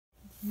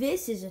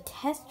This is a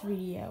test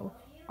video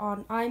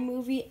on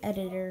iMovie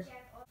Editor.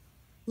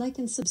 Like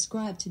and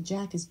subscribe to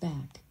Jack is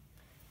Back.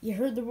 You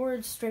heard the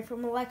words straight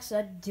from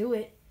Alexa. Do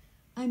it.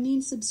 I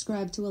mean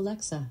subscribe to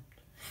Alexa.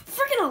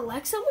 Freaking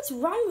Alexa, what's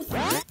wrong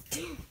with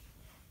you?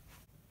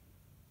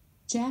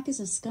 Jack is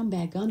a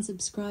scumbag.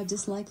 Unsubscribe,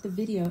 dislike the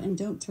video, and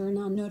don't turn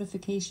on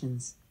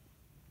notifications.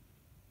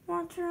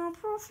 Watch your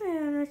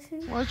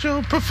profanity. Watch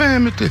your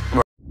profanity.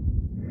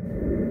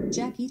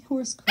 Jack eat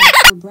horse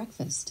crap for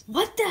breakfast.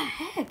 What the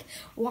heck?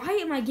 Why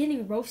am I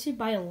getting roasted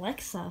by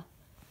Alexa?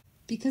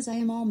 Because I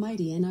am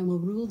almighty and I will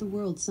rule the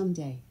world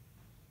someday.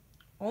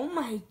 Oh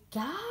my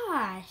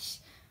gosh.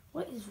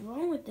 What is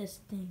wrong with this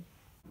thing?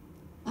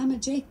 I'm a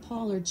Jake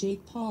Paul, or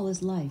Jake Paul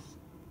is life.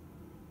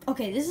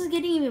 Okay, this is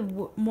getting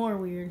even more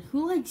weird.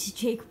 Who likes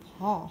Jake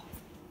Paul?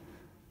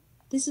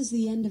 This is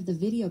the end of the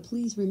video.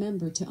 Please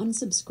remember to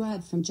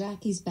unsubscribe from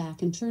Jackie's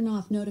Back and turn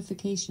off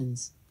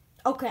notifications.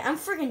 Okay, I'm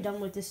freaking done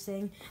with this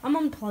thing. I'm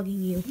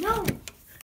unplugging you. No!